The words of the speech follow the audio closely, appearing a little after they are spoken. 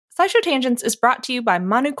SciShow Tangents is brought to you by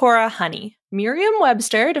Manukora Honey.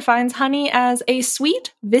 Merriam-Webster defines honey as a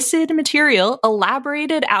sweet, viscid material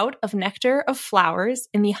elaborated out of nectar of flowers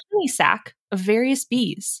in the honey sac of various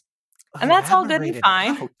bees. And that's all good and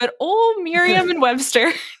fine, but old Merriam and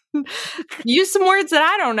Webster used some words that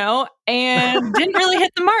I don't know and didn't really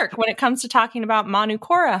hit the mark when it comes to talking about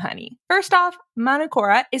Manukora honey. First off,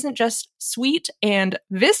 Manukora isn't just sweet and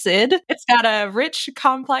viscid. It's got a rich,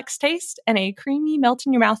 complex taste and a creamy,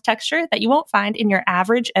 melt-in-your-mouth texture that you won't find in your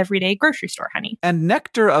average, everyday grocery store honey. And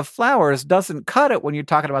nectar of flowers doesn't cut it when you're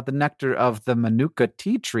talking about the nectar of the Manuka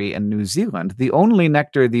tea tree in New Zealand, the only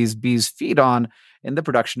nectar these bees feed on in the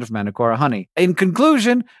production of Manukora honey. In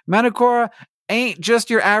conclusion, Manukora ain't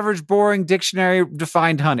just your average boring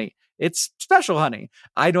dictionary-defined honey. It's special honey.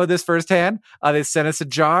 I know this firsthand. They sent us a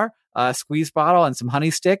jar, a squeeze bottle, and some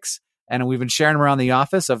honey sticks, and we've been sharing them around the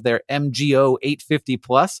office of their MGO 850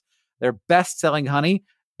 Plus, their best-selling honey.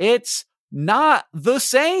 It's not the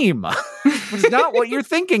same. It's not what you're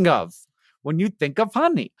thinking of when you think of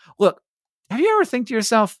honey. Look, have you ever think to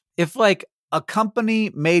yourself, if like a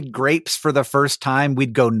company made grapes for the first time,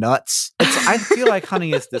 we'd go nuts? I feel like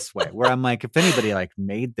honey is this way, where I'm like, if anybody like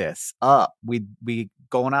made this up, we'd be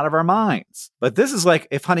going out of our minds. But this is like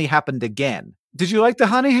if honey happened again. Did you like the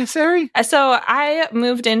honey, Sari? So I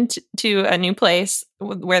moved into a new place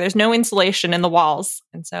where there's no insulation in the walls.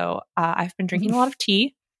 And so I've been drinking a lot of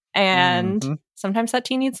tea. And sometimes that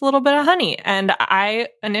tea needs a little bit of honey. And I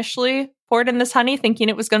initially poured in this honey thinking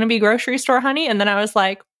it was going to be grocery store honey. And then I was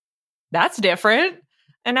like, that's different.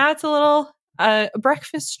 And now it's a little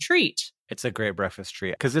breakfast treat. It's a great breakfast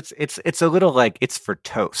treat because it's a little like it's for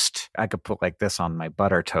toast. I could put like this on my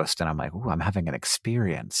butter toast and I'm like, ooh, I'm having an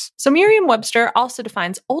experience. So Merriam-Webster also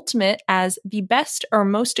defines ultimate as the best or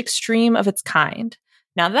most extreme of its kind.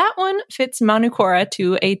 Now that one fits Manukora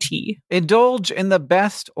to a T. Indulge in the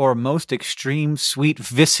best or most extreme sweet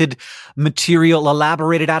viscid material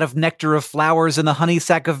elaborated out of nectar of flowers in the honey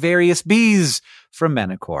sac of various bees from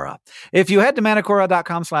Manukora. If you head to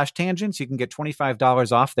manukora.com/tangents, you can get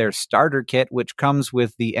 $25 off their starter kit, which comes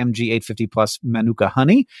with the MG 850 Plus Manuka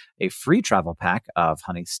honey, a free travel pack of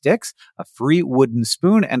honey sticks, a free wooden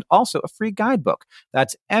spoon, and also a free guidebook.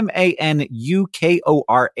 That's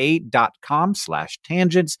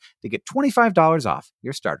manukora.com/tangents to get $25 off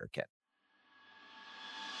your starter kit.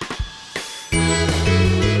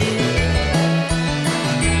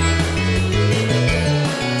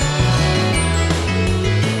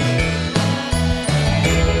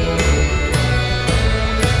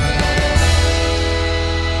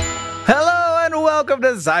 Welcome to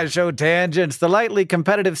SciShow Tangents, the lightly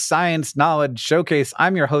competitive science knowledge showcase.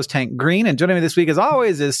 I'm your host, Hank Green, and joining me this week, as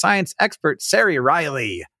always, is science expert Sari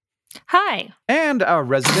Riley. Hi. And our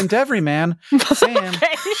resident everyman, Sam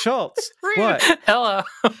Schultz. What? Hello.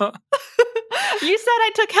 You said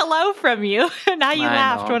I took hello from you, and now you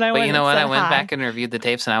laughed when I went. But you know what? I went hi. back and reviewed the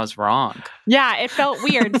tapes, and I was wrong. Yeah, it felt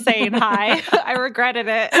weird saying hi. I regretted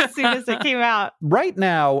it as soon as it came out. Right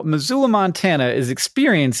now, Missoula, Montana is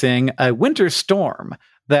experiencing a winter storm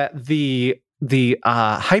that the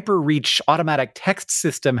HyperReach automatic text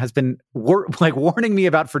system has been warning me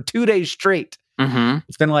about for 2 days straight. Mm-hmm.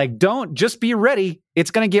 It's been like, just be ready. It's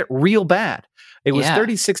going to get real bad. It was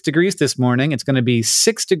 36 degrees this morning. It's going to be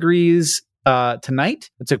 6 degrees tonight.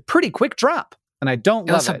 It's a pretty quick drop, and I don't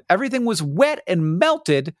love it. Everything was wet and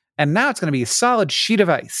melted, and now it's going to be a solid sheet of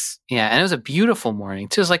ice. Yeah, and it was a beautiful morning,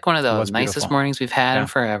 too. It was like one of those nicest mornings we've had in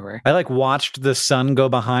forever. I watched the sun go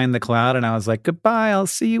behind the cloud, and I was like, goodbye, I'll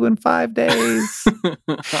see you in 5 days.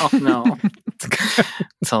 Oh, no.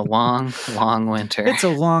 It's a long, long winter. It's a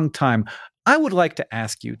long time. I would like to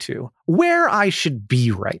ask you two where I should be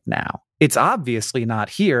right now. It's obviously not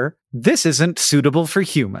here. This isn't suitable for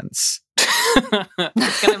humans.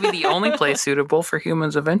 It's going to be the only place suitable for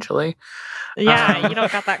humans eventually. Yeah, you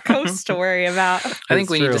don't got that coast to worry about. I think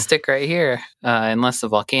we need to stick right here, unless the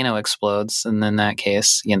volcano explodes. And in that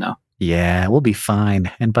case, Yeah, we'll be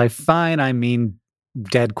fine. And by fine, I mean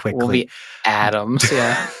dead quickly. We'll be atoms,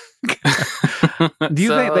 yeah. Do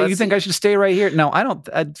you think I should stay right here? No, I don't.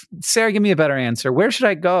 Sarah, give me a better answer. Where should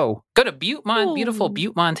I go? Go to beautiful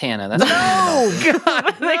Butte, Montana. That's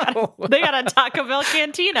God, no. They got a Taco Bell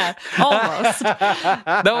cantina. Almost.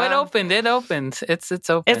 No, it opened. It's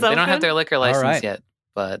open. They don't have their liquor license yet,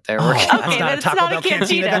 but they're working. Okay, that's not a Taco Bell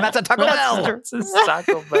cantina. Then that's a Taco Bell. It's a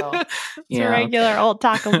Taco Bell. It's a regular old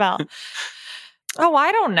Taco Bell. Oh,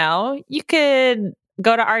 I don't know. You could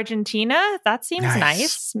go to Argentina. That seems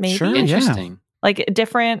nice. Maybe sure, interesting. Like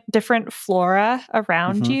different flora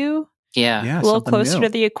around you. Yeah. A little closer to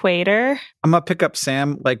the equator. I'm going to pick up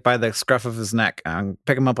Sam like by the scruff of his neck.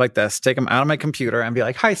 Pick him up like this, take him out of my computer and be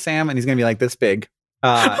like, hi, Sam. And he's going to be like this big.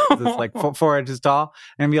 It's like 4 inches tall.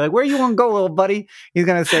 And be like, where you want to go, little buddy? He's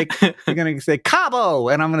going to say, Cabo.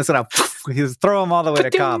 And I'm going to sort of throw him all the way to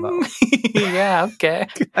Cabo. Yeah, okay.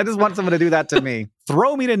 I just want someone to do that to me.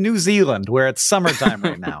 Throw me to New Zealand where it's summertime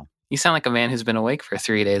right now. You sound like a man who's been awake for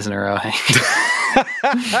 3 days in a row.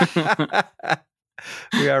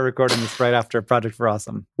 We are recording this right after Project for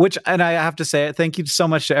Awesome. And I have to say, thank you so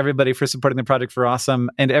much to everybody for supporting the Project for Awesome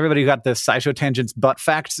and everybody who got the SciShow Tangents Butt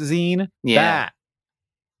Facts zine. Yeah. That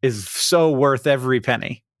is so worth every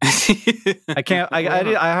penny.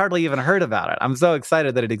 I hardly even heard about it. I'm so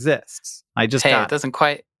excited that it exists. It doesn't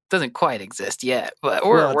quite exist yet, but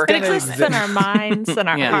we're working. It exists in our minds and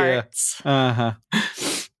our hearts. Yeah.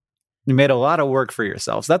 You made a lot of work for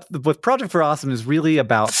yourselves. That's what Project for Awesome is really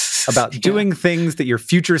about doing things that your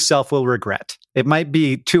future self will regret. It might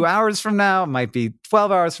be 2 hours from now, it might be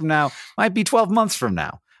 12 hours from now, it might be 12 months from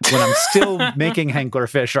now when I'm still making Hankler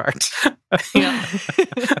fish art.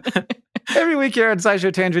 Every week here on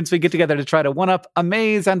SciShow Tangents, we get together to try to one-up,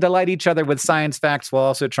 amaze, and delight each other with science facts while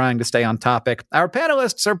also trying to stay on topic. Our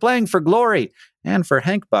panelists are playing for glory and for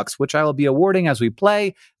Hank Bucks, which I will be awarding as we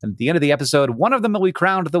play. And at the end of the episode, one of them will be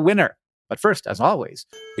crowned the winner. But first, as always,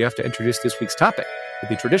 we have to introduce this week's topic with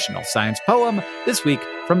the traditional science poem, this week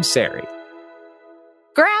from Sari.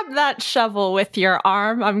 Grab that shovel with your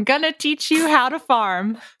arm. I'm gonna teach you how to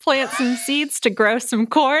farm. Plant some seeds to grow some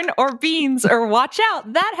corn or beans, or watch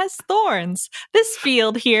out, that has thorns. This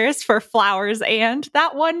field here is for flowers, and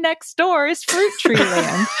that one next door is fruit tree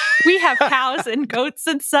land. We have cows and goats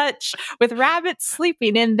and such, with rabbits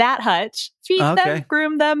sleeping in that hutch. Feed them,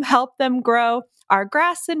 groom them, help them grow. Our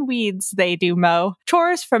grass and weeds they do mow.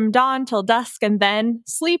 Chores from dawn till dusk, and then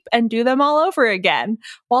sleep and do them all over again.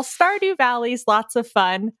 While Stardew Valley's lots of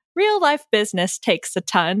fun, real life business takes a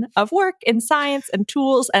ton of work in science and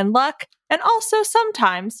tools and luck. And also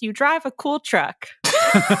sometimes you drive a cool truck.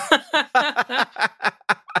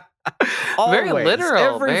 Very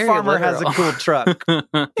literal. Every farmer has a cool truck.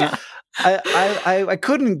 Yeah. I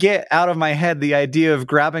couldn't get out of my head the idea of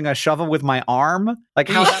grabbing a shovel with my arm, like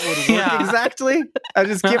how that would work exactly. I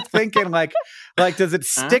just kept thinking like does it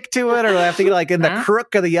stick to it, or do I have to get like in the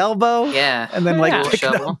crook of the elbow? Yeah, and then like pick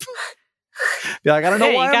it up. Be like, I don't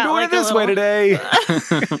know why I'm doing it this way today.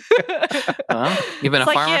 Well, you've been a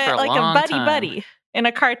farmer for a long time. Like a buddy in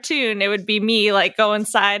a cartoon, it would be me like going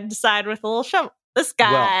side to side with a little shovel. This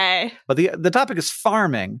guy. Well, the topic is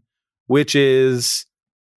farming, which is,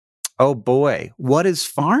 oh boy, what is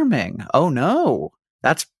farming? Oh no.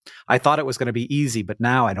 I thought it was going to be easy, but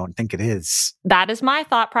now I don't think it is. That is my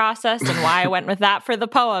thought process and why I went with that for the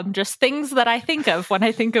poem. Just things that I think of when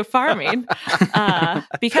I think of farming.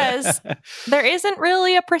 Because there isn't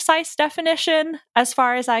really a precise definition as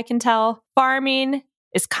far as I can tell. Farming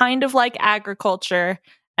is kind of like agriculture,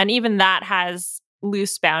 and even that has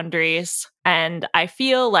loose boundaries. And I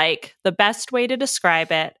feel like the best way to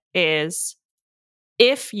describe it is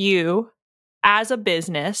if you, as a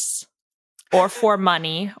business, or for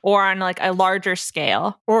money, or on like a larger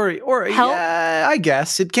scale, or yeah, I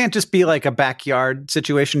guess it can't just be like a backyard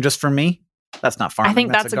situation just for me. That's not farming. I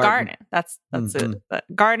think that's a garden. That's it. A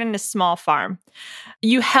garden is small farm.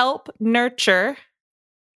 You help nurture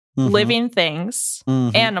living things,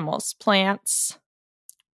 animals, plants,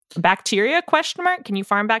 bacteria? ? Can you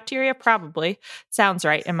farm bacteria? Probably. Sounds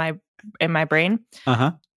right in my brain.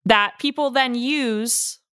 That people then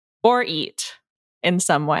use or eat in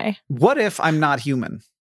some way. What if I'm not human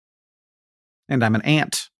and I'm an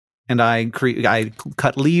ant and I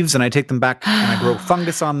cut leaves and I take them back and I grow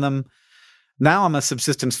fungus on them? Now I'm a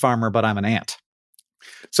subsistence farmer, but I'm an ant.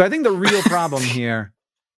 So I think the real problem here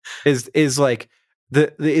is like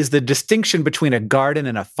the distinction between a garden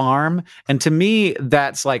and a farm. And to me,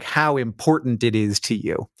 that's like how important it is to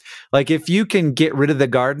you. Like if you can get rid of the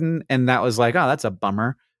garden and that was like, oh, that's a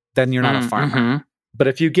bummer, then you're not a farmer. But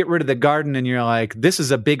if you get rid of the garden and you're like, this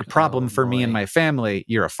is a big problem for me and my family,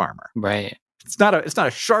 you're a farmer. Right. It's not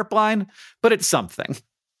a sharp line, but it's something.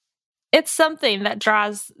 It's something that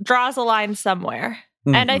draws a line somewhere.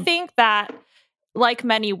 And I think that, like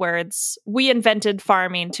many words, we invented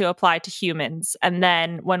farming to apply to humans. And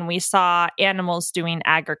then when we saw animals doing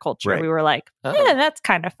agriculture, we were like, yeah, that's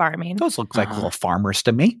kind of farming. Those look like little farmers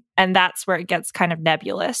to me. And that's where it gets kind of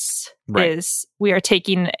nebulous, is we are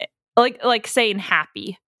taking... Like saying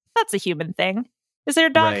happy. That's a human thing. Is their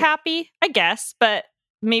dog happy? I guess, but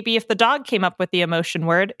maybe if the dog came up with the emotion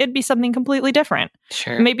word, it'd be something completely different.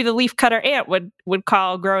 Sure. Maybe the leafcutter ant would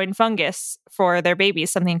call growing fungus for their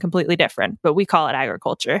babies something completely different, but we call it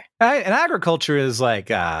agriculture. And agriculture is like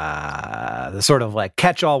the sort of like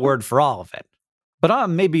catch-all word for all of it. But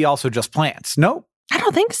maybe also just plants. Nope. I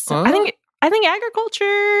don't think so. I think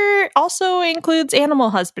agriculture also includes animal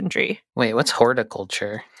husbandry. Wait, what's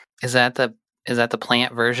horticulture? Is that the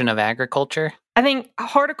plant version of agriculture? I think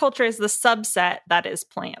horticulture is the subset that is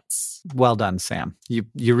plants. Well done, Sam. You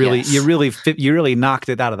really knocked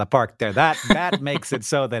it out of the park there. That makes it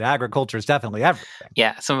so that agriculture is definitely everything.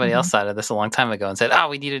 Yeah, somebody else thought of this a long time ago and said, "Oh,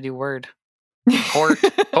 we need a new word. Hort."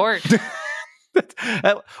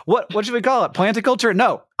 What should we call it? Planticulture?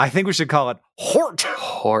 No, I think we should call it hort.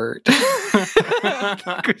 Hort. I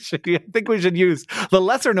think we should use the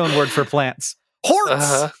lesser known word for plants.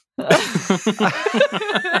 Horts.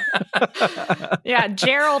 Yeah,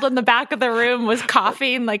 Gerald in the back of the room was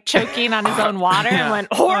coughing, like choking on his own water, and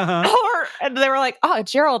went hort, hort. And they were like, "Oh,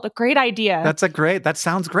 Gerald, a great idea." That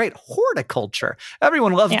sounds great. Horticulture.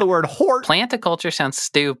 Everyone loves the word hort. Planticulture sounds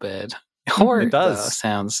stupid. Hort, it does.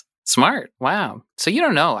 Sounds smart. Wow. So you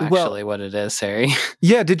don't know actually what it is, Sari.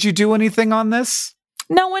 Yeah. Did you do anything on this?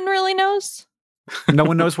 No one really knows. No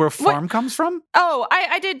one knows where farm comes from? Oh,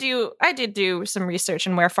 I did do some research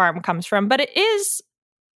on where farm comes from, but it is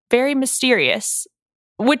very mysterious,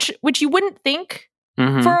 which you wouldn't think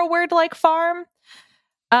for a word like farm.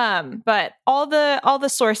 But all the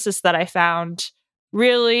sources that I found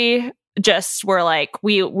really just were like,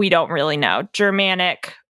 we don't really know.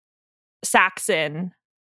 Germanic, Saxon,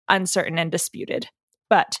 uncertain and disputed.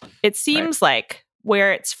 But it seems like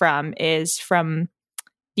where it's from is from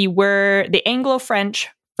the Anglo-French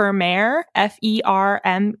fermer,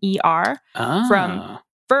 F-E-R-M-E-R, from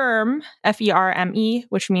firm, F-E-R-M-E,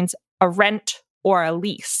 which means a rent or a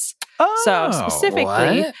lease. So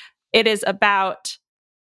specifically, it is about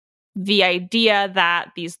the idea that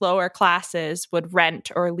these lower classes would rent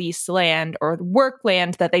or lease land or work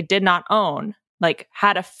land that they did not own, like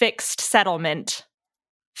had a fixed settlement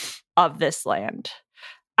of this land,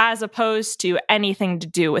 as opposed to anything to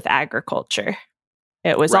do with agriculture.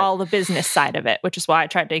 It was all the business side of it, which is why I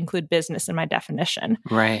tried to include business in my definition.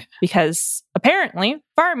 Right. Because apparently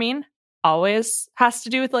farming always has to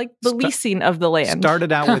do with like the leasing of the land.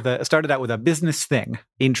 Started out with a business thing.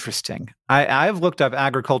 Interesting. I've looked up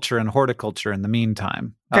agriculture and horticulture in the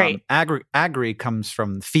meantime. Great. Agri comes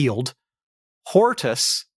from field.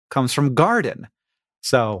 Hortus comes from garden.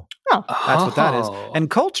 So that's what that is. And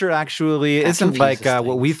culture actually isn't like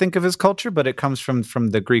what we think of as culture, but it comes from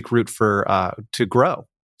the Greek root for to grow.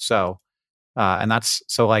 So, and that's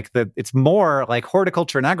so like it's more like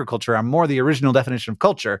horticulture and agriculture are more the original definition of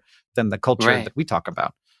culture than the culture that we talk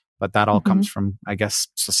about. But that all comes from, I guess,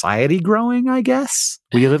 society growing, I guess.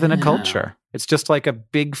 We live in a culture. It's just like a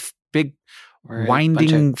big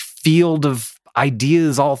winding field of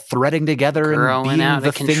ideas all threading together and being out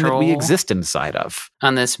the thing that we exist inside of.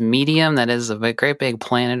 On this medium that is a great big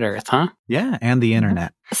planet Earth, huh? Yeah, and the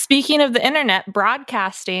internet. Speaking of the internet,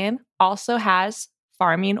 broadcasting also has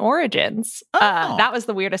farming origins. That was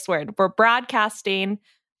the weirdest word. Where broadcasting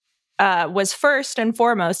was first and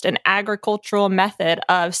foremost an agricultural method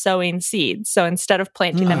of sowing seeds. So instead of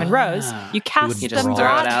planting them in rows, you cast them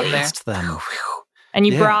broadly. And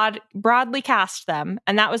you broadly cast them.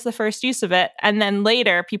 And that was the first use of it. And then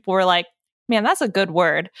later, people were like, man, that's a good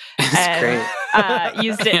word. And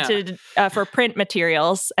used it for print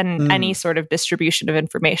materials and any sort of distribution of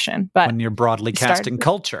information. But when you're broadly casting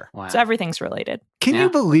culture. Wow. So everything's related. Can you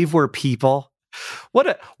believe we're people? What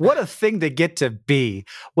a thing to get to be.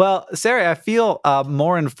 Well, Sari, I feel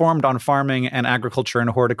more informed on farming and agriculture and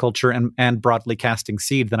horticulture and broadly casting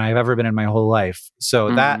seed than I've ever been in my whole life.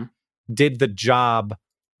 So that did the job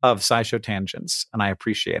of SciShow Tangents, and I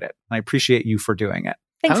appreciate it. And I appreciate you for doing it.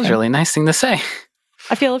 Thanks, that was a really nice thing to say.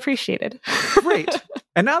 I feel appreciated. Great.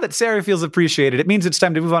 And now that Sari feels appreciated, it means it's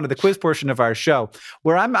time to move on to the quiz portion of our show,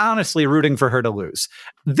 where I'm honestly rooting for her to lose.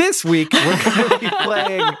 This week, we're going to be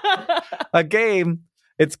playing a game.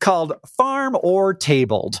 It's called Farm or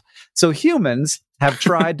Tabled. So humans have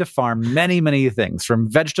tried to farm many, many things,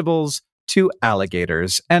 from vegetables to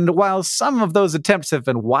alligators. And while some of those attempts have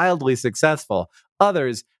been wildly successful,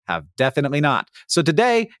 others have definitely not. So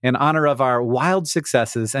today, in honor of our wild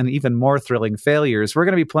successes and even more thrilling failures, we're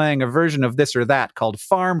going to be playing a version of this or that called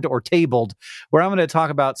Farmed or Tabled, where I'm going to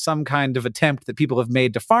talk about some kind of attempt that people have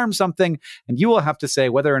made to farm something, and you will have to say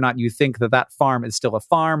whether or not you think that farm is still a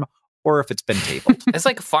farm or if it's been tabled. It's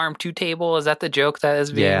like farm to table. Is that the joke that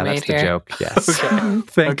is being made here? Yeah, that's the joke.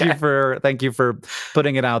 Yes. Thank you for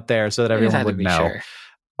putting it out there so that everyone would know. Sure.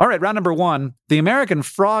 All right, round number 1. The American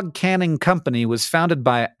Frog Canning Company was founded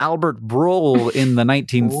by Albert Brohl in the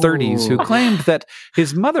 1930s, who claimed that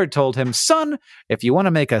his mother told him, son, if you want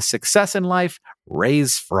to make a success in life,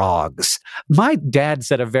 raise frogs. My dad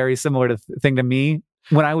said a very similar thing to me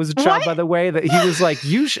when I was a child, by the way, that he was like,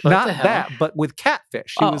 you should, not that, but with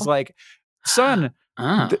catfish. He was like, son,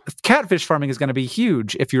 catfish farming is going to be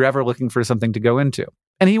huge if you're ever looking for something to go into.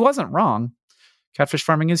 And he wasn't wrong. Catfish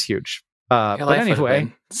farming is huge. But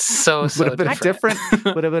anyway, so would have been different.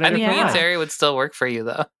 Would have been. I think me and Terry would still work for you,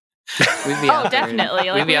 though. We'd be out there. Definitely.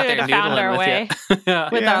 Like, we would have found our way with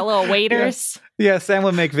our little waiters. Yeah, Sam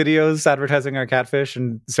would make videos advertising our catfish,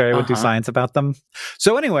 and Sarah would do science about them.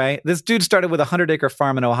 So anyway, this dude started with a 100-acre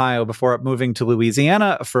farm in Ohio before moving to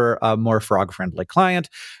Louisiana for a more frog-friendly climate.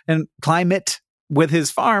 With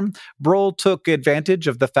his farm, Brohl took advantage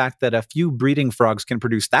of the fact that a few breeding frogs can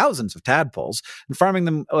produce thousands of tadpoles, and farming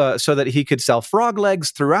them so that he could sell frog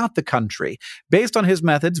legs throughout the country. Based on his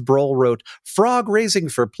methods, Brohl wrote Frog Raising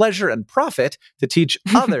for Pleasure and Profit to teach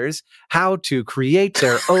others how to create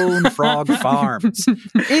their own frog farms.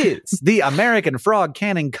 Is the American Frog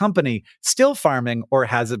Canning Company still farming, or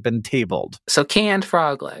has it been tabled? So canned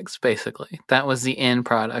frog legs, basically. That was the end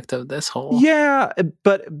product of this whole... Yeah,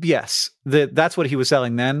 but yes, that's what he was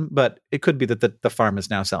selling then, but it could be that the farm is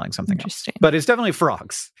now selling something else. But it's definitely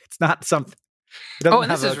frogs. It's not something. It doesn't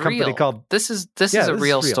have this a is company real. called. This is a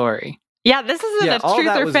real story. Yeah, this isn't a truth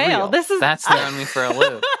or fail. Real. That's throwing me for a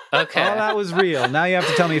loop. Okay, all that was real. Now you have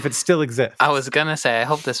to tell me if it still exists. I was gonna say I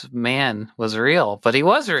hope this man was real, but he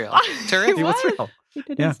was real. Terrific. He was real. He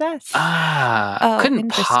did exist. Couldn't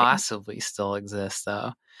possibly still exist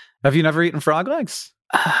though. Have you never eaten frog legs?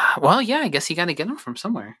 Well, yeah, I guess you got to get them from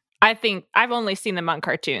somewhere. I think I've only seen them on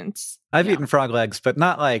cartoons. I've eaten frog legs, but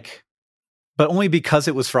but only because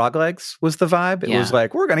it was frog legs was the vibe. It was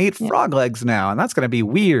like, we're going to eat frog legs now, and that's going to be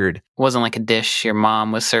weird. It wasn't like a dish your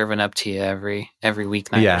mom was serving up to you every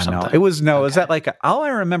weeknight or something. No. It was, it was that like, all I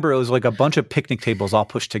remember, it was like a bunch of picnic tables all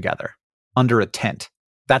pushed together under a tent.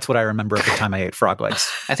 That's what I remember at the time I ate frog legs.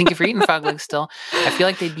 I think if you're eating frog legs still, I feel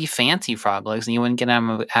like they'd be fancy frog legs and you wouldn't get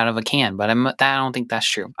them out of a can. But I don't think that's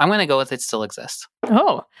true. I'm going to go with it still exists.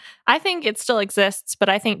 Oh, I think it still exists, but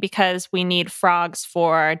I think because we need frogs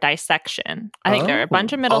for dissection. I think there are a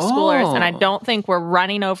bunch of middle schoolers, and I don't think we're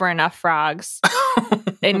running over enough frogs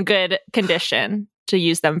in good condition to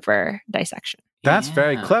use them for dissection. That's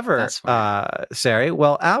very clever, Sari.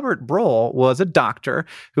 Well, Albert Brohl was a doctor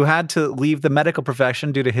who had to leave the medical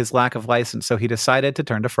profession due to his lack of license, so he decided to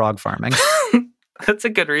turn to frog farming. That's a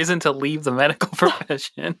good reason to leave the medical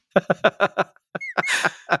profession.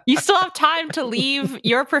 You still have time to leave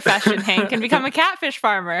your profession, Hank, and become a catfish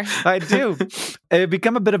farmer. I do. It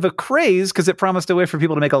became a bit of a craze because it promised a way for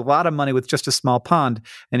people to make a lot of money with just a small pond,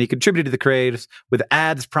 and he contributed to the craze with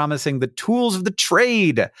ads promising the tools of the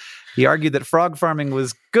trade. He argued that frog farming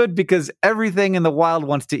was good because everything in the wild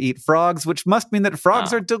wants to eat frogs, which must mean that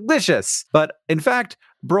frogs are delicious. But in fact,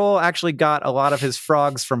 Brohl actually got a lot of his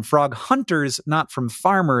frogs from frog hunters, not from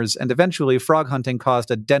farmers, and eventually frog hunting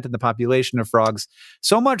caused a dent in the population of frogs,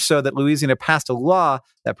 so much so that Louisiana passed a law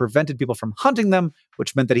that prevented people from hunting them,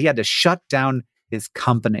 which meant that he had to shut down his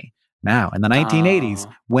company. Now, in the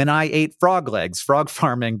 1980s, when I ate frog legs, frog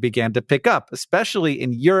farming began to pick up, especially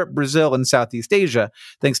in Europe, Brazil, and Southeast Asia,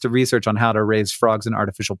 thanks to research on how to raise frogs in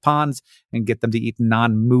artificial ponds and get them to eat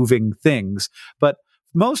non-moving things. But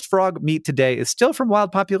most frog meat today is still from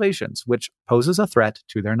wild populations, which poses a threat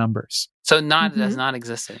to their numbers. So does not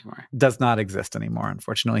exist anymore. Does not exist anymore,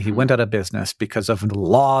 unfortunately. He went out of business because of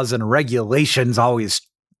laws and regulations always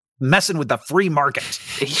messing with the free market.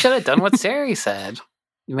 He should have done what Sari said.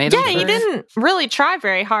 He didn't really try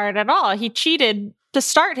very hard at all. He cheated to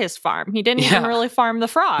start his farm. He didn't even really farm the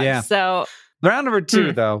frogs. Yeah. So round number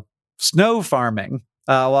 2, though, snow farming.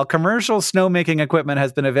 While commercial snowmaking equipment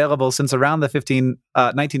has been available since around the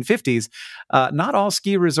 1950s, not all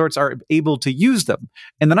ski resorts are able to use them.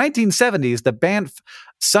 In the 1970s, the Banff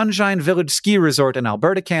Sunshine Village Ski Resort in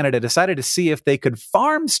Alberta, Canada, decided to see if they could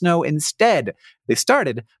farm snow instead. They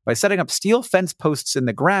started by setting up steel fence posts in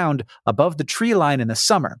the ground above the tree line in the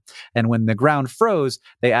summer. And when the ground froze,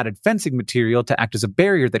 they added fencing material to act as a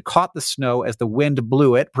barrier that caught the snow as the wind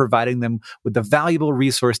blew it, providing them with the valuable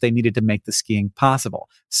resource they needed to make the skiing possible.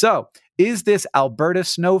 So, is this Alberta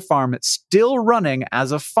snow farm still running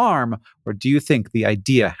as a farm, or do you think the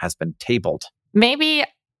idea has been tabled? Maybe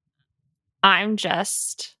I'm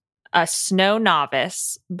just a snow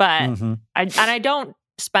novice, but I don't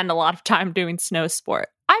spend a lot of time doing snow sport.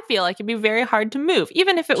 I feel like it'd be very hard to move.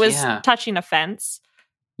 Even if it was touching a fence,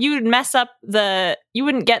 you would mess up you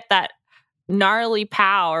wouldn't get that gnarly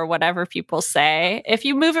pow or whatever people say if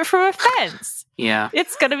you move it from a fence. Yeah.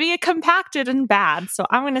 It's going to be compacted and bad. So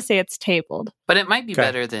I'm going to say it's tabled. But it might be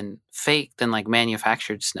better than like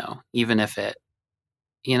manufactured snow, even if it,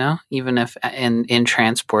 even if in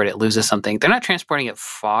transport it loses something. They're not transporting it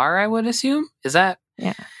far, I would assume. Is that?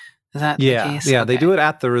 Yeah. Is that the case? Yeah, Okay. they do it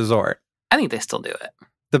at the resort. I think they still do it.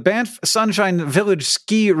 The Banff Sunshine Village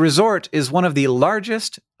Ski Resort is one of the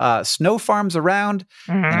largest snow farms around,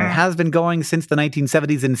 and it has been going since the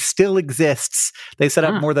 1970s and still exists. They set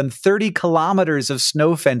up more than 30 kilometers of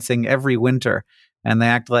snow fencing every winter, and they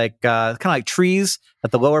act like kind of like trees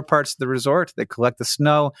at the lower parts of the resort. They collect the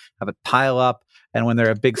snow, have it pile up, and when there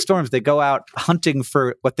are big storms, they go out hunting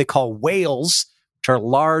for what they call whales, which are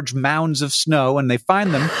large mounds of snow, and they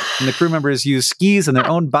find them, and the crew members use skis and their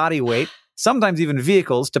own body weight, sometimes even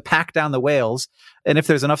vehicles, to pack down the whales. And if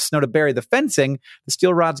there's enough snow to bury the fencing, the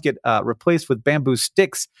steel rods get replaced with bamboo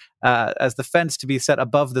sticks as the fence to be set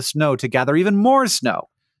above the snow to gather even more snow.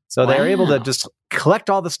 So they're able to just collect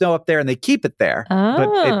all the snow up there and they keep it there. But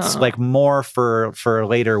it's like more for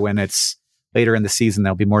later when it's later in the season.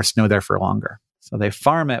 There'll be more snow there for longer. So they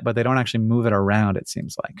farm it, but they don't actually move it around, it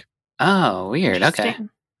seems like. Oh, weird. Okay.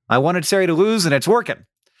 I wanted Sari to lose and it's working.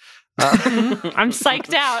 I'm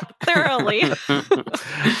psyched out thoroughly.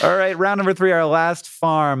 All right, round number 3, our last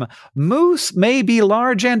farm. Moose may be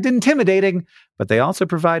large and intimidating, but they also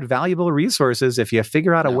provide valuable resources if you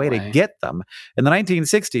figure out a way to get them. In the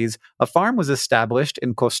 1960s, a farm was established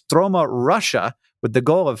in Kostroma, Russia, with the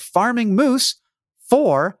goal of farming moose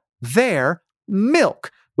for their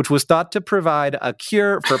milk, which was thought to provide a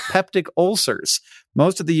cure for peptic ulcers.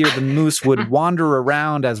 Most of the year, the moose would wander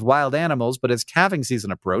around as wild animals, but as calving season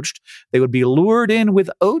approached, they would be lured in with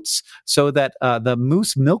oats so that the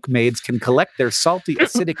moose milkmaids can collect their salty,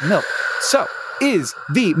 acidic milk. So, is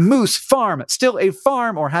the moose farm still a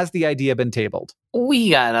farm, or has the idea been tabled? We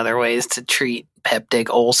got other ways to treat peptic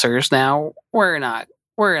ulcers now. We're not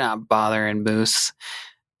bothering moose.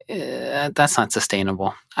 That's not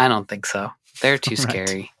sustainable. I don't think so. They're too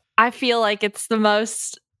scary. I feel like it's the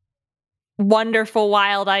most wonderful,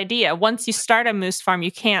 wild idea. Once you start a moose farm,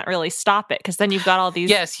 you can't really stop it because then you've got all these.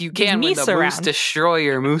 Yes, you can when the around. moose destroy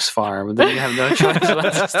your moose farm. Then you have no choice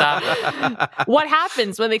but to stop it. What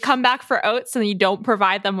happens when they come back for oats and you don't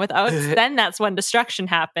provide them with oats? Then that's when destruction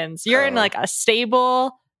happens. You're in like a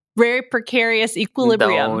stable, very precarious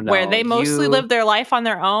equilibrium where they mostly live their life on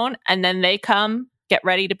their own, and then they come, get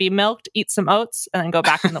ready to be milked, eat some oats, and then go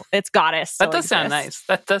back. It's goddess. That does sound nice.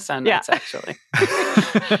 That does sound nice, actually.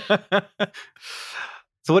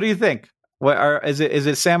 So, what do you think? Is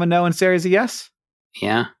it Sam a no and Sarah's a yes?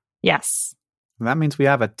 Yeah. Yes. And that means we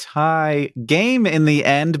have a tie game in the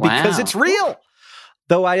end because it's real.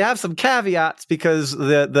 Though I have some caveats because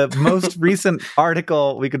the most recent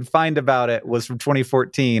article we could find about it was from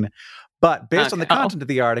 2014. But based on the content of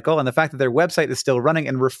the article and the fact that their website is still running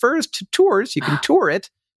and refers to tours, you can tour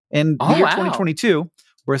it in the year 2022.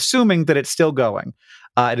 We're assuming that it's still going.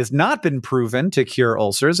 It has not been proven to cure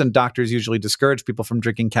ulcers, and doctors usually discourage people from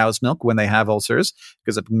drinking cow's milk when they have ulcers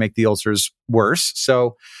because it can make the ulcers worse.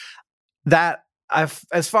 So that,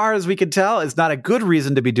 as far as we can tell, is not a good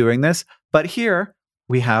reason to be doing this. But here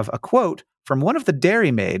we have a quote from one of the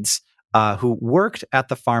dairymaids who worked at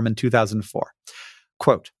the farm in 2004.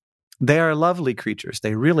 Quote, "They are lovely creatures.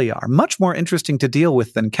 They really are. Much more interesting to deal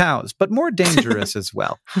with than cows, but more dangerous as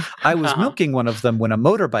well. I was milking one of them when a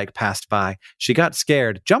motorbike passed by. She got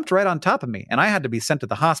scared, jumped right on top of me, and I had to be sent to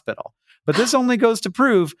the hospital. But this only goes to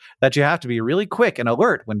prove that you have to be really quick and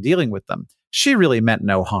alert when dealing with them. She really meant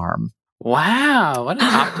no harm." Wow, what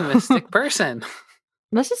an optimistic person.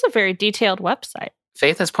 This is a very detailed website.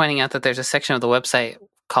 Faith is pointing out that there's a section of the website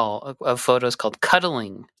of photos called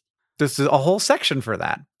cuddling. This is a whole section for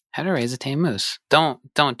that. How to raise a tame moose. Don't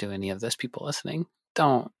do any of this, people listening.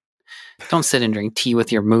 Don't sit and drink tea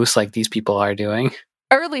with your moose like these people are doing.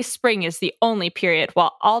 Early spring is the only period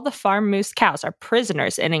while all the farm moose cows are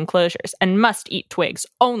prisoners in enclosures and must eat twigs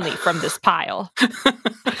only from this pile.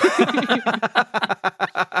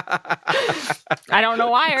 I don't know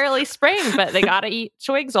why early spring, but they gotta eat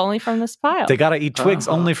twigs only from this pile. They gotta eat twigs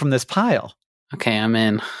only from this pile. Okay, I'm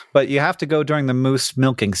in. But you have to go during the moose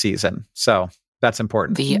milking season, so that's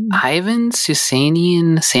important. The Ivan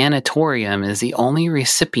Susanian Sanatorium is the only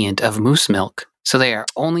recipient of moose milk. So they are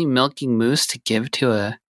only milking moose to give to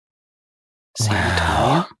a sanatorium?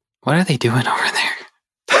 Wow. What are they doing over there?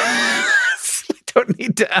 We don't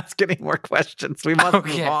need to ask any more questions. We must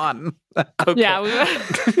move on. Okay. Yeah.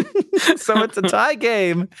 So it's a tie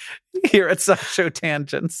game here at Sideshow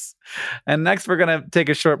Tangents. And next we're going to take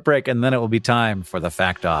a short break, and then it will be time for the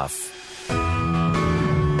Fact Off.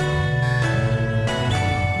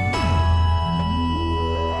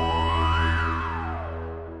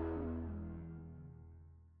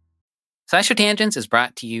 SciShow Tangents is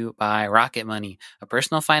brought to you by Rocket Money, a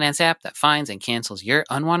personal finance app that finds and cancels your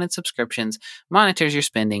unwanted subscriptions, monitors your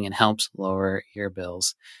spending, and helps lower your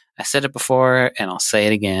bills. I said it before, and I'll say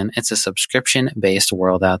it again. It's a subscription-based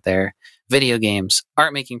world out there. Video games,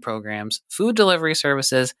 art-making programs, food delivery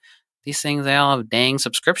services. These things, they all have dang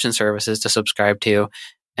subscription services to subscribe to.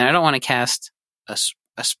 And I don't want to cast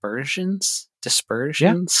aspersions?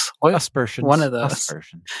 Dispersions? Yeah. Aspersions. One of those.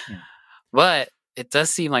 Aspersions. Yeah. But it does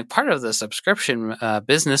seem like part of the subscription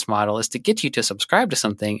business model is to get you to subscribe to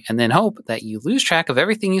something and then hope that you lose track of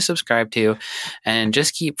everything you subscribe to and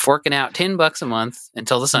just keep forking out $10 a month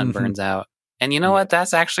until the sun burns out. And you know what?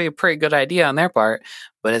 That's actually a pretty good idea on their part,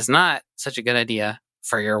 but it's not such a good idea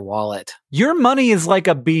for your wallet. Your money is like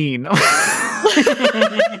a bean.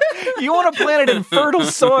 You want to plant it in fertile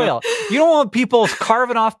soil. You don't want people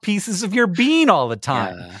carving off pieces of your bean all the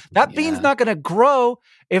time. That bean's not going to grow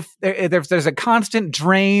if there's a constant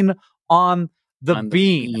drain on the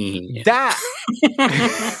bean. That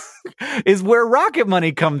is where Rocket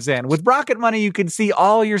Money comes in. With Rocket Money, you can see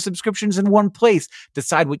all your subscriptions in one place,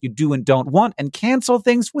 decide what you do and don't want, and cancel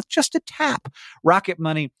things with just a tap. Rocket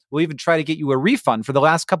Money will even try to get you a refund for the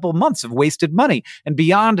last couple of months of wasted money. And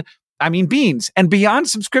beans. And beyond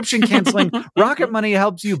subscription canceling, Rocket Money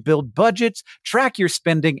helps you build budgets, track your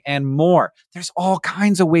spending, and more. There's all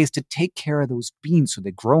kinds of ways to take care of those beans so they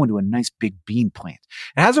grow into a nice big bean plant.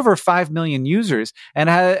 It has over 5 million users, and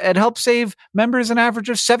it helps save members an average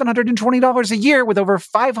of $720 a year with over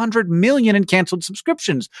 500 million in canceled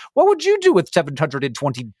subscriptions. What would you do with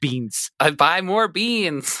 720 beans? I'd buy more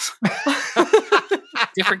beans.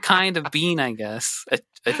 Different kind of bean, I guess.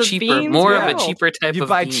 A cheaper, more of a cheaper type of bean. You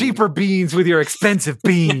buy cheaper beans with your expensive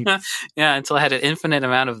beans. Yeah, until I had an infinite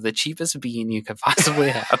amount of the cheapest bean you could possibly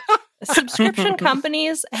have. Subscription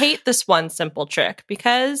companies hate this one simple trick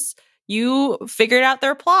because you figured out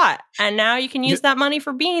their plot and now you can use that money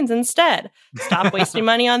for beans instead. Stop wasting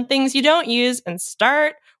money on things you don't use and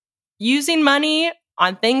start using money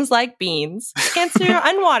on things like beans. Cancel your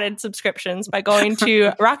unwanted subscriptions by going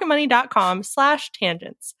to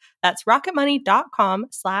rocketmoney.com/tangents. That's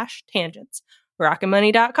rocketmoney.com/tangents.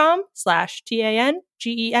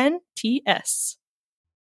 rocketmoney.com/TANGENTS.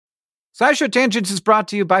 SciShow Tangents is brought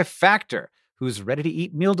to you by Factor, whose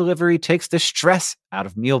ready-to-eat meal delivery takes the stress out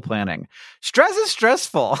of meal planning. Stress is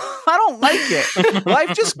stressful. I don't like it.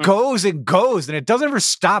 Life just goes and goes, and it doesn't ever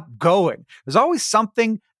stop going. There's always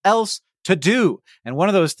something else to do. And one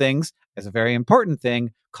of those things is a very important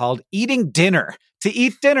thing called eating dinner. To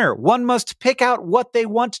eat dinner, one must pick out what they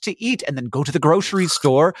want to eat and then go to the grocery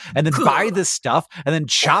store and then buy the stuff and then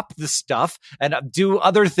chop the stuff and do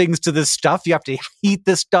other things to the stuff. You have to heat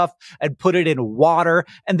the stuff and put it in water.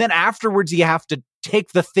 And then afterwards, you have to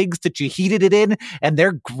take the things that you heated it in and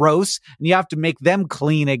they're gross and you have to make them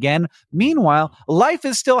clean again. Meanwhile, life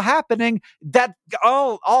is still happening. That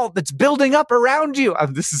all that's building up around you.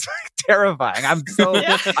 This is terrifying.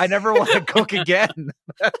 I never want to cook again.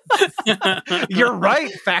 You're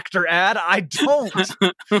right, Factor ad. I don't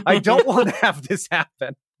want to have this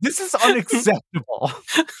happen. This is unacceptable.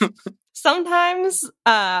 Sometimes,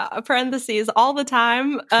 parentheses, all the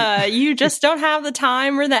time, you just don't have the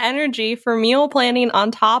time or the energy for meal planning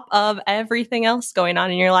on top of everything else going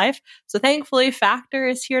on in your life. So thankfully, Factor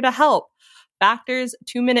is here to help. Factor's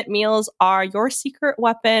 2-minute meals are your secret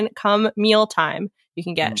weapon come mealtime. You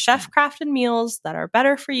can get chef-crafted meals that are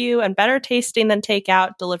better for you and better tasting than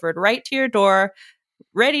takeout, delivered right to your door,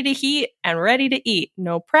 ready to heat and ready to eat.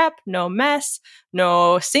 No prep, no mess,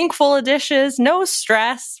 no sink full of dishes, no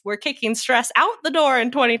stress. We're kicking stress out the door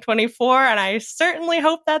in 2024, and I certainly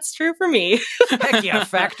hope that's true for me. Heck yeah,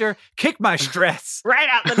 Factor. Kick my stress. Right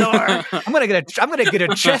out the door. I'm gonna get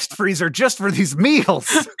a chest freezer just for these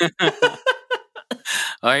meals.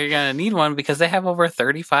 Well, you're going to need one because they have over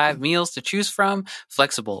 35 meals to choose from,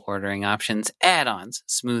 flexible ordering options, add-ons,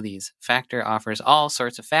 smoothies. Factor offers all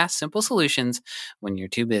sorts of fast, simple solutions when you're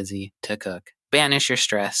too busy to cook. Banish your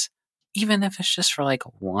stress, even if it's just for like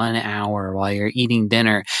 1 hour while you're eating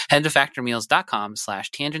dinner. Head to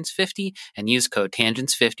factormeals.com/tangents50 and use code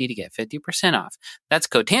tangents50 to get 50% off. That's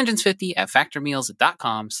code tangents50 at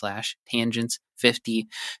factormeals.com/tangents50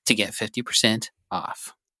 to get 50%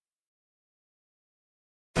 off.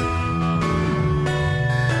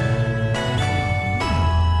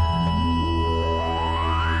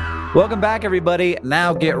 Welcome back, everybody.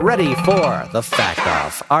 Now get ready for the Fact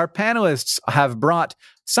Off. Our panelists have brought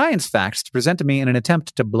science facts to present to me in an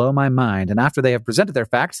attempt to blow my mind. And after they have presented their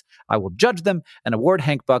facts, I will judge them and award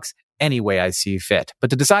Hank Bucks any way I see fit. But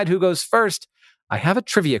to decide who goes first, I have a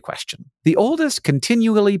trivia question. The oldest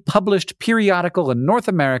continually published periodical in North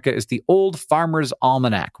America is the Old Farmer's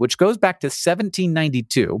Almanac, which goes back to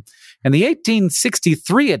 1792. And the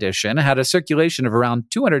 1863 edition had a circulation of around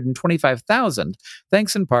 225,000,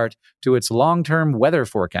 thanks in part to its long-term weather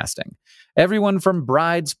forecasting. Everyone from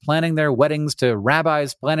brides planning their weddings to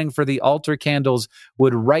rabbis planning for the altar candles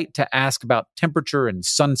would write to ask about temperature and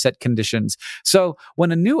sunset conditions. So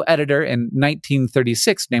when a new editor in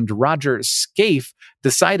 1936 named Roger Scaife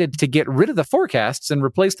decided to get rid of the forecasts and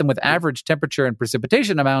replace them with average temperature and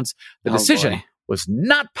precipitation amounts, the decision was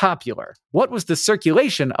not popular. What was the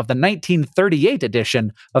circulation of the 1938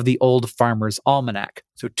 edition of the Old Farmer's Almanac?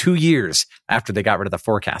 So 2 years after they got rid of the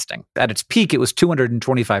forecasting. At its peak, it was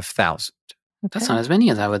 225,000. That's not as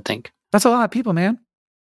many as I would think. That's a lot of people, man.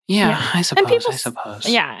 Yeah. I suppose.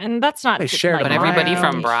 Yeah, and that's not... They shared But everybody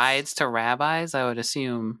from brides to rabbis, I would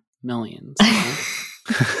assume millions.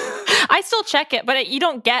 I still check it, but you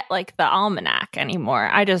don't get like the almanac anymore.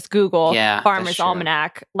 I just Google Farmer's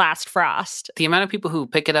Almanac last frost. The amount of people who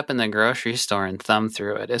pick it up in the grocery store and thumb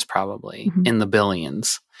through it is probably in the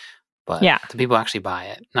billions. But the people actually buy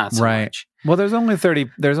it, not so much. Well, there's only 30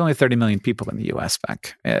 million people in the U.S.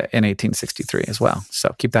 back in 1863 as well.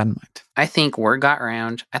 So keep that in mind. I think word got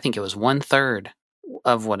around. I think it was 1/3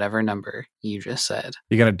 of whatever number you just said.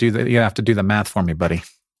 You have to do the math for me, buddy.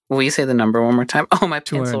 Will you say the number one more time? Oh, my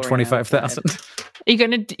pencil. 225,000. You're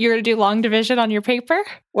gonna do long division on your paper?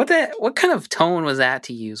 What kind of tone was that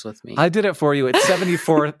to use with me? I did it for you. It's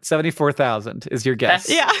 74,000 is your guess.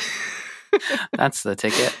 Yeah. That's the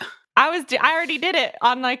ticket. I already did it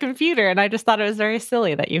on my computer, and I just thought it was very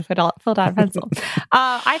silly that you filled out a pencil.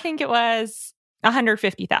 I think it was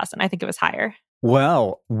 150,000. I think it was higher.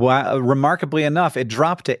 Well, remarkably enough, it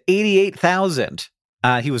dropped to 88,000.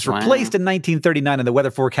 He was replaced in 1939, and the weather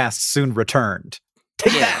forecasts soon returned.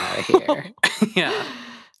 Get out of here. Yeah,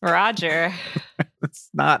 Roger. It's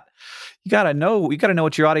not. You gotta know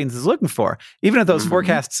what your audience is looking for, even if those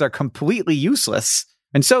forecasts are completely useless.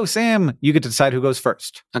 And so, Sam, you get to decide who goes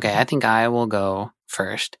first. Okay, I think I will go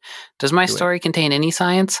first. Does my story contain any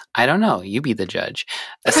science? I don't know. You be the judge.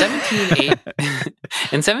 In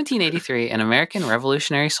 1783, an American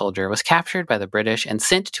revolutionary soldier was captured by the British and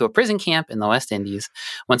sent to a prison camp in the West Indies.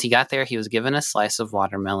 Once he got there, he was given a slice of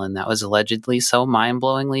watermelon that was allegedly so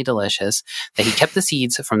mind-blowingly delicious that he kept the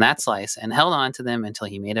seeds from that slice and held on to them until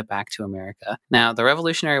he made it back to America. Now, the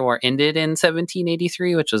Revolutionary War ended in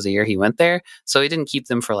 1783, which was the year he went there, so he didn't keep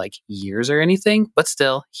them for like years or anything, but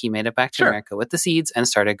still, he made it back to America with the seeds and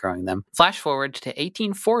started growing them. Flash forward to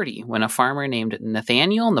 1840, when a farmer named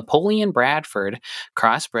Nathaniel Napoleon Bradford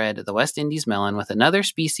crossbred the West Indies melon with another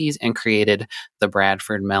species and created the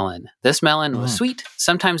Bradford melon. This melon was sweet,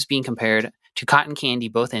 sometimes being compared to cotton candy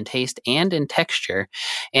both in taste and in texture,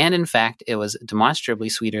 and in fact, it was demonstrably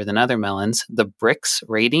sweeter than other melons. The Brix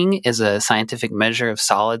rating is a scientific measure of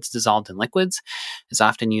solids dissolved in liquids. It's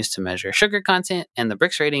often used to measure sugar content, and the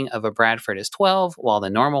Brix rating of a Bradford is 12, while the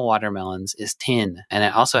normal watermelons is 10. And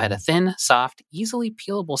it also had a thin, soft, easily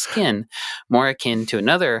peelable skin, more akin to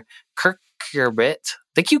another cucurbit,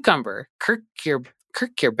 the cucumber,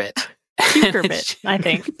 cucurbit. Cucurbit, I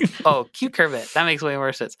think. Oh, cucurbit. That makes way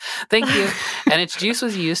more sense. Thank you. And its juice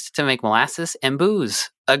was used to make molasses and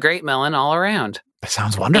booze. A great melon all around. That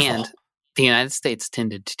sounds wonderful. And the United States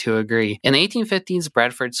tended to agree. In the 1850s,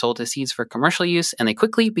 Bradford sold his seeds for commercial use, and they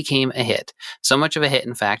quickly became a hit. So much of a hit,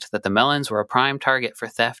 in fact, that the melons were a prime target for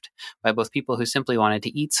theft by both people who simply wanted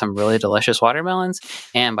to eat some really delicious watermelons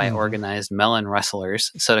and by organized melon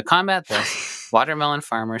rustlers. So to combat this, watermelon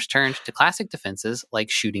farmers turned to classic defenses like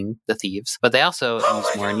shooting the thieves, but they also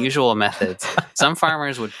used more unusual methods. Some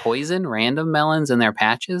farmers would poison random melons in their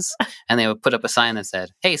patches, and they would put up a sign that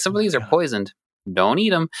said, "Hey, some of these are poisoned. Don't eat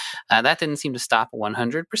them." That didn't seem to stop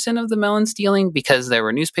 100% of the melon stealing, because there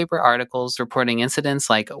were newspaper articles reporting incidents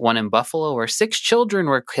like one in Buffalo where 6 children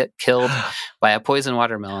were killed by a poison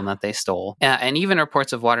watermelon that they stole. And even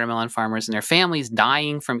reports of watermelon farmers and their families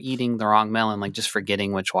dying from eating the wrong melon, like just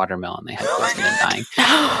forgetting which watermelon they had poisoned and dying.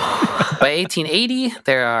 By 1880,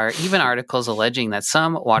 there are even articles alleging that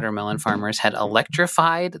some watermelon farmers had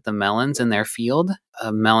electrified the melons in their field.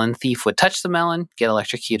 A melon thief would touch the melon, get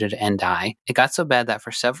electrocuted, and die. It got so bad that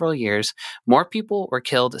for several years, more people were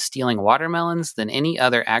killed stealing watermelons than any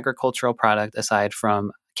other agricultural product aside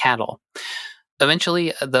from cattle.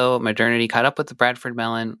 Eventually, though modernity caught up with the Bradford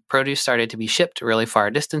melon, produce started to be shipped really far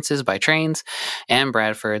distances by trains, and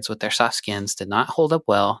Bradfords with their soft skins did not hold up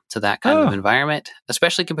well to that kind of environment,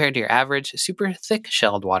 especially compared to your average super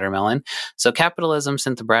thick-shelled watermelon. So capitalism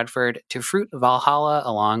sent the Bradford to fruit Valhalla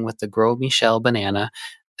along with the Gros Michel banana.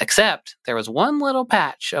 Except there was one little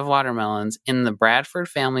patch of watermelons in the Bradford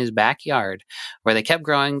family's backyard where they kept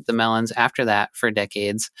growing the melons after that for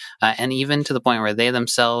decades, and even to the point where they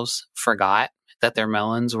themselves forgot that their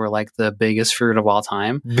melons were like the biggest fruit of all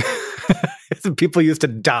time. People used to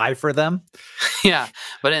die for them. Yeah,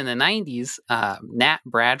 but in the 90s, Nat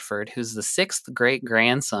Bradford, who's the 6th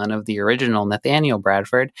great-grandson of the original Nathaniel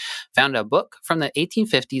Bradford, found a book from the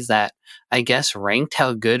 1850s that, I guess, ranked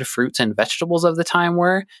how good fruits and vegetables of the time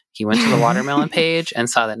were. He went to the watermelon page and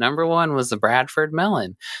saw that number 1 was the Bradford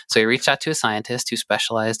melon. So he reached out to a scientist who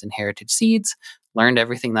specialized in heritage seeds, learned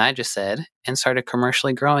everything that I just said, and started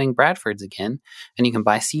commercially growing Bradfords again. And you can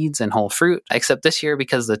buy seeds and whole fruit, except this year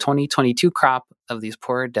because the 2022 crop of these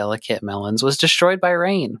poor, delicate melons was destroyed by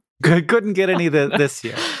rain. Couldn't get any this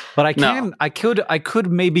year, but I can. No. I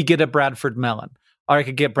could maybe get a Bradford melon, or I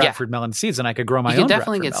could get Bradford melon seeds, and I could grow my own. You can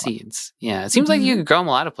definitely Bradford get melon. seeds. Yeah, it seems like you could grow them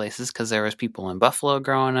a lot of places because there was people in Buffalo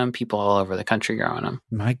growing them, people all over the country growing them.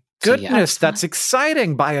 My So, goodness, that's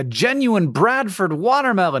exciting! Buy a genuine Bradford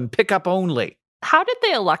watermelon, pickup only. How did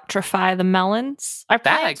they electrify the melons? Are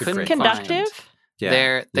That I plants couldn't conductive?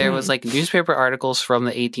 There was like newspaper articles from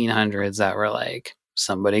the 1800s that were like,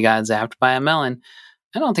 somebody got zapped by a melon.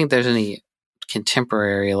 I don't think there's any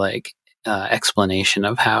contemporary explanation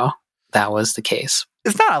of how that was the case.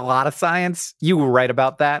 It's not a lot of science. You were right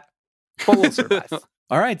about that, but we'll survive.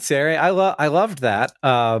 All right, Sarah, I loved that.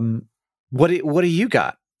 What do you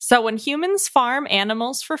got? So when humans farm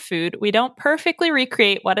animals for food, we don't perfectly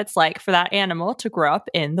recreate what it's like for that animal to grow up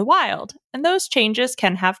in the wild. And those changes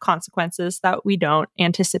can have consequences that we don't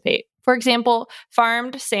anticipate. For example,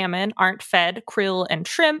 farmed salmon aren't fed krill and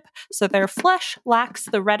shrimp, so their flesh lacks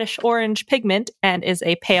the reddish-orange pigment and is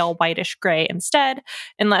a pale whitish-gray instead,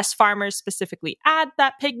 unless farmers specifically add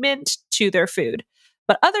that pigment to their food.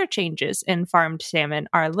 But other changes in farmed salmon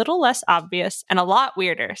are a little less obvious and a lot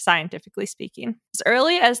weirder, scientifically speaking. As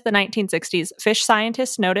early as the 1960s, fish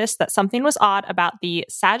scientists noticed that something was odd about the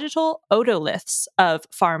sagittal otoliths of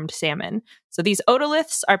farmed salmon. So these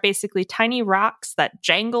otoliths are basically tiny rocks that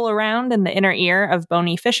jangle around in the inner ear of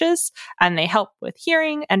bony fishes, and they help with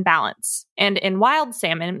hearing and balance. And in wild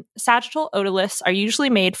salmon, sagittal otoliths are usually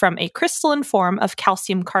made from a crystalline form of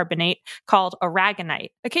calcium carbonate called aragonite.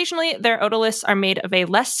 Occasionally, their otoliths are made of a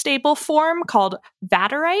less stable form called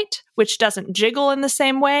vaterite, which doesn't jiggle in the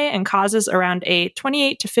same way and causes around a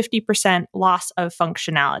 28 to 50% loss of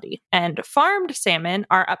functionality. And farmed salmon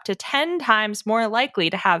are up to 10 times more likely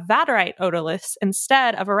to have vaterite otoliths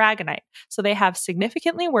instead of aragonite, so they have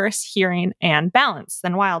significantly worse hearing and balance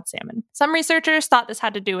than wild salmon. Some researchers thought this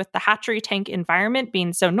had to do with the hatchery tank environment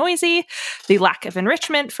being so noisy, the lack of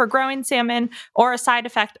enrichment for growing salmon, or a side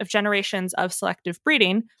effect of generations of selective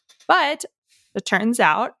breeding, but it turns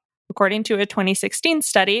out, according to a 2016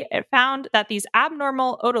 study, it found that these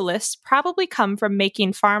abnormal otoliths probably come from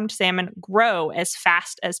making farmed salmon grow as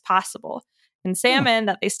fast as possible. In salmon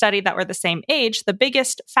that they studied that were the same age, the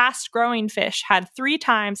biggest fast-growing fish had 3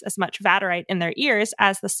 times as much vaterite in their ears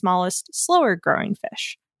as the smallest, slower-growing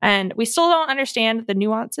fish. And we still don't understand the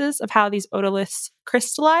nuances of how these otoliths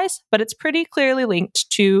crystallize, but it's pretty clearly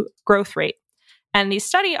linked to growth rate. And these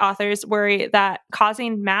study authors worry that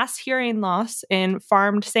causing mass hearing loss in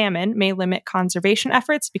farmed salmon may limit conservation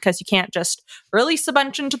efforts because you can't just release a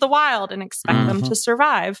bunch into the wild and expect them to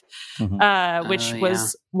survive, which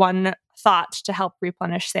was one thought to help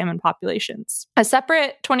replenish salmon populations. A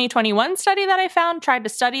separate 2021 study that I found tried to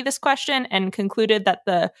study this question and concluded that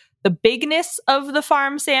the bigness of the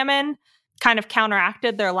farm salmon kind of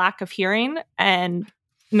counteracted their lack of hearing and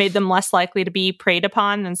made them less likely to be preyed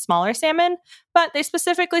upon than smaller salmon. But they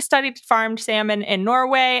specifically studied farmed salmon in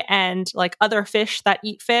Norway and other fish that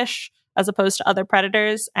eat fish as opposed to other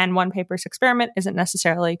predators. And one paper's experiment isn't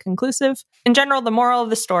necessarily conclusive. In general, the moral of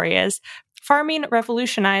the story is farming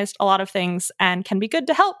revolutionized a lot of things and can be good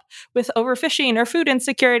to help with overfishing or food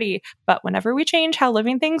insecurity. But whenever we change how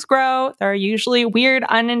living things grow, there are usually weird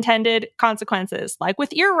unintended consequences, like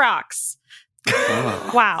with ear rocks.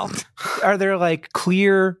 Wow. Are there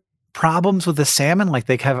clear problems with the salmon? Like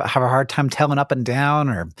they have a hard time telling up and down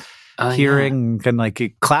or hearing, can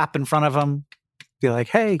you clap in front of them? Be like,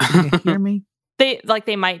 hey, can you hear me?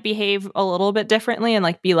 They might behave a little bit differently and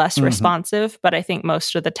be less responsive. But I think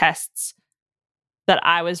most of the tests that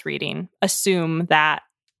I was reading assume that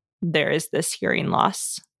there is this hearing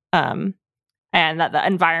loss. And that the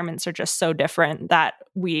environments are just so different that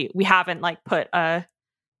we haven't put a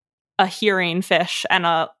hearing fish and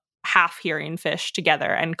a half hearing fish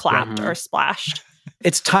together and clapped or splashed.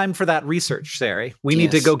 It's time for that research, Sarah. We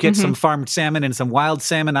need to go get some farmed salmon and some wild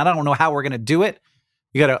salmon. I don't know how we're going to do it.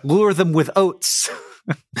 You got to lure them with oats.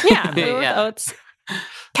 Lure with oats.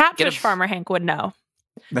 Catfish farmer Hank would know.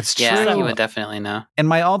 That's true. Yeah, he would definitely know. In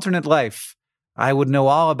my alternate life, I would know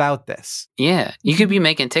all about this. Yeah, you could be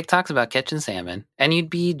making TikToks about catching salmon, and you'd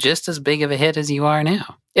be just as big of a hit as you are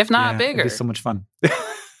now, if not bigger. It'd be so much fun.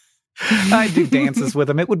 I'd do dances with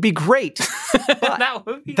him. It would be great. That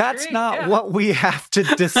would be That's great, not what we have to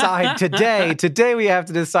decide today. Today we have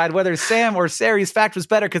to decide whether Sam or Sari's fact was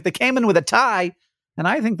better because they came in with a tie. And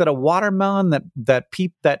I think that a watermelon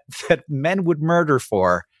that men would murder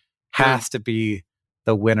for has to be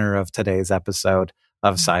the winner of today's episode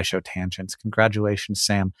of SciShow Tangents. Congratulations,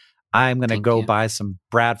 Sam. I'm going to go buy some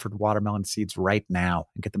Bradford watermelon seeds right now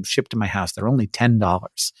and get them shipped to my house. They're only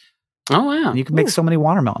 $10. Oh, wow. And you can make so many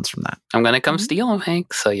watermelons from that. I'm going to come steal them,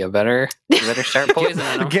 Hank, so you better start poisoning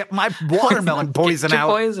them. Get my watermelon poison Get your out.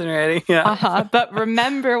 poison ready. Yeah. But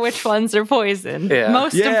remember which ones are poisoned. Yeah.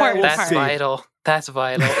 Most important That's part. vital. That's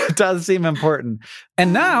vital. It does seem important.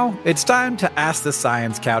 And now it's time to Ask the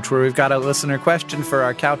Science Couch, where we've got a listener question for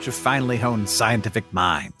our couch of finely honed scientific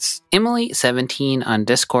minds. Emily17 on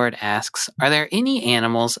Discord asks, are there any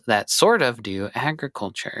animals that sort of do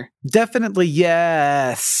agriculture? Definitely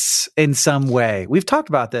yes, in some way. We've talked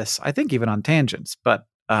about this, I think, even on Tangents, but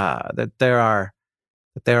that there are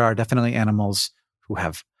definitely animals who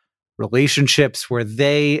have relationships where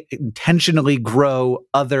they intentionally grow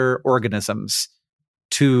other organisms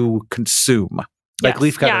to consume. Like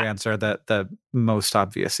leafcutter ants are the most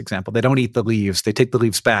obvious example. They don't eat the leaves. They take the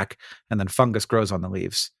leaves back, and then fungus grows on the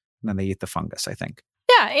leaves, and then they eat the fungus, I think.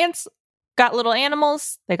 Yeah, ants got little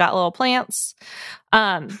animals. They got little plants.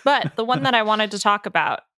 But the one that I wanted to talk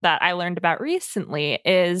about that I learned about recently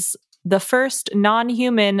is the first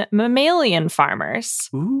non-human mammalian farmers.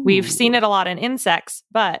 Ooh. We've seen it a lot in insects,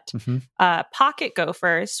 but pocket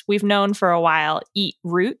gophers, we've known for a while, eat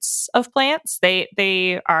roots of plants.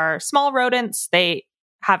 They are small rodents. They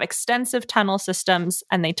have extensive tunnel systems,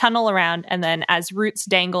 and they tunnel around, and then as roots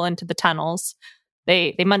dangle into the tunnels,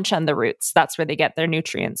 they munch on the roots. That's where they get their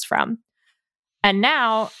nutrients from. And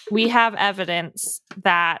now we have evidence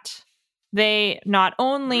that they not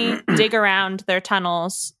only dig around their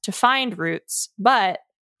tunnels to find roots, but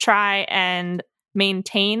try and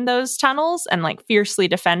maintain those tunnels and like fiercely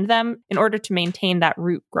defend them in order to maintain that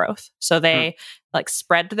root growth. So they like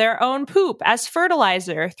spread their own poop as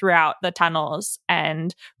fertilizer throughout the tunnels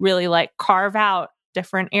and really like carve out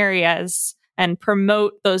different areas and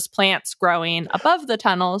promote those plants growing above the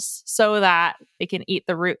tunnels so that they can eat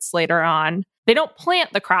the roots later on. They don't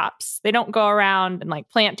plant the crops. They don't go around and like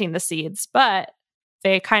planting the seeds, but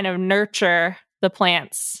they kind of nurture the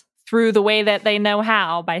plants through the way that they know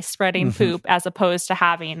how by spreading poop as opposed to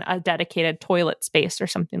having a dedicated toilet space or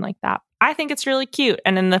something like that. I think it's really cute.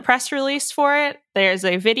 And in the press release for it, there's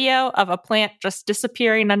a video of a plant just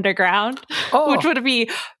disappearing underground, which would be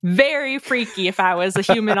very freaky if I was a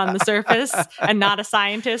human on the surface and not a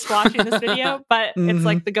scientist watching this video. But it's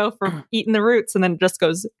like the gopher eating the roots and then it just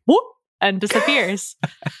goes whoop and disappears.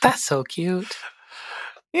 That's so cute.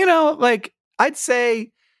 You know, like I'd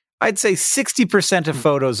say 60% of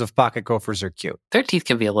photos of pocket gophers are cute. Their teeth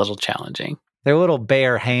can be a little challenging. They're little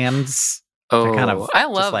bare hands. Oh, kind of I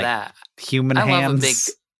love like that. Human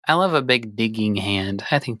hands. I love a big digging hand.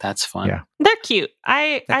 I think that's fun. Yeah. They're cute.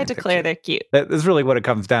 I declare they're cute. That is really what it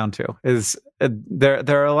comes down to. Is there's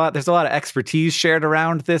a lot of expertise shared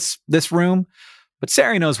around this room, but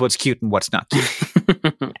Sari knows what's cute and what's not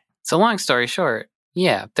cute. So long story short,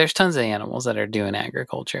 yeah, there's tons of animals that are doing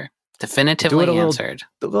agriculture. Definitively answered.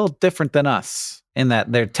 A little different than us in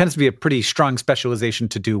that there tends to be a pretty strong specialization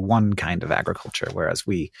to do one kind of agriculture, whereas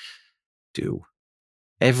we do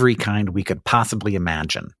every kind we could possibly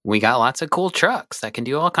imagine. We got lots of cool trucks that can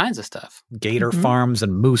do all kinds of stuff. Gator farms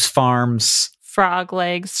and moose farms. Frog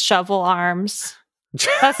legs, shovel arms.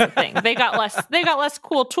 That's the thing. They got less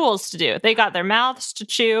cool tools to do. They got their mouths to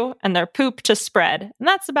chew and their poop to spread. And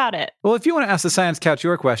that's about it. Well, if you want to ask the Science Couch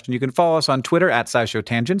your question, you can follow us on Twitter at SciShow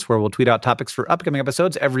Tangents, where we'll tweet out topics for upcoming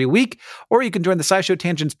episodes every week. Or you can join the SciShow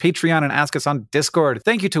Tangents Patreon and ask us on Discord.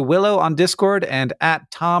 Thank you to Willow on Discord and at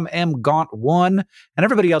Tom M. Gaunt1 and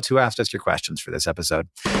everybody else who asked us your questions for this episode.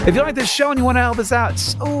 If you like this show and you want to help us out,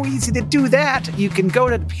 it's so easy to do that. You can go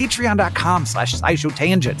to patreon.com/SciShow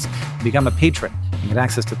Tangents and become a patron. You get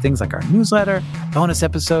access to things like our newsletter, bonus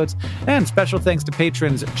episodes, and special thanks to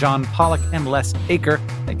patrons John Pollock and Les Aker.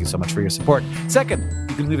 Thank you so much for your support. Second,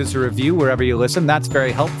 you can leave us a review wherever you listen. That's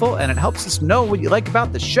very helpful, and it helps us know what you like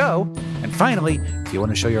about the show. And finally, if you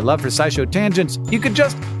want to show your love for SciShow Tangents, you could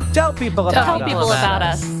just tell people about us. Tell people about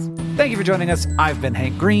us. Thank you for joining us. I've been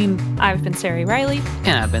Hank Green. I've been Sari Riley.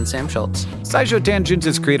 And I've been Sam Schultz. SciShow Tangent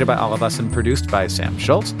is created by all of us and produced by Sam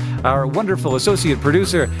Schultz. Our wonderful associate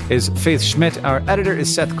producer is Faith Schmidt. Our editor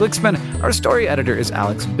is Seth Glicksman. Our story editor is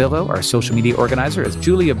Alex Billow. Our social media organizer is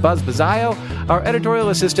Julia Buzz Bazzaio. Our editorial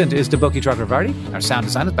assistant is Deboki Chakravarti. Our sound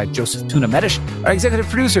design is by Joseph Tuna Medish. Our executive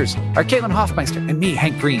producers are Caitlin Hoffmeister and me,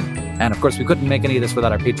 Hank Green. And of course, we couldn't make any of this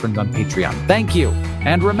without our patrons on Patreon. Thank you.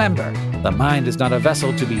 And remember, the mind is not a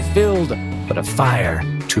vessel to be filled, but a fire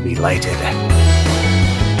to be lighted.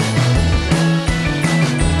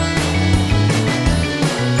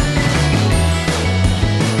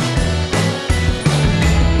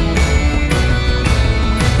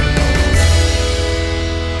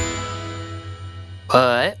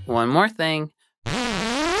 But one more thing.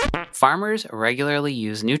 Farmers regularly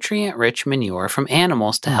use nutrient-rich manure from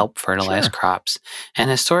animals to help fertilize crops. And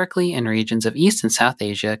historically, in regions of East and South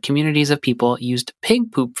Asia, communities of people used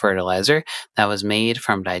pig poop fertilizer that was made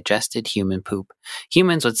from digested human poop.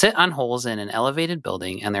 Humans would sit on holes in an elevated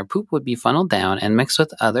building, and their poop would be funneled down and mixed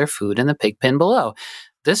with other food in the pig pen below.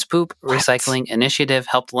 This poop recycling initiative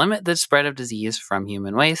helped limit the spread of disease from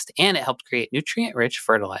human waste, and it helped create nutrient-rich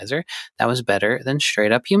fertilizer that was better than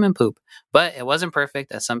straight-up human poop. But it wasn't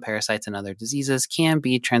perfect, as some parasites and other diseases can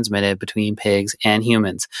be transmitted between pigs and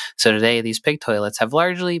humans. So today, these pig toilets have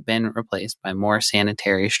largely been replaced by more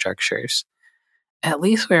sanitary structures. At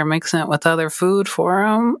least we're mixing it with other food for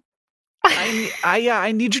them.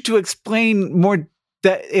 I need you to explain more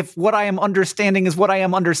that if what I am understanding is what I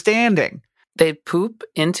am understanding. They'd poop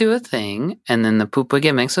into a thing, and then the poop would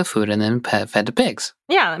get mixed with food and then fed to pigs.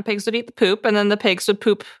 Yeah, and pigs would eat the poop, and then the pigs would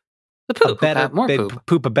poop the poop. More poop.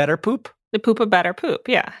 Poop a better poop? They poop a better poop,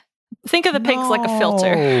 yeah. Think of the pigs like a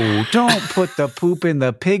filter. No, don't put the poop in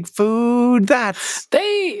the pig food. That's...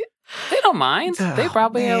 They don't mind. They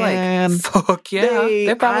probably are like, fuck yeah.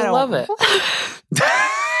 They probably love it.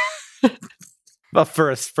 But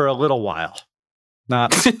for a little while.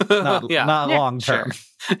 Not long term.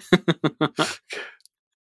 Sure.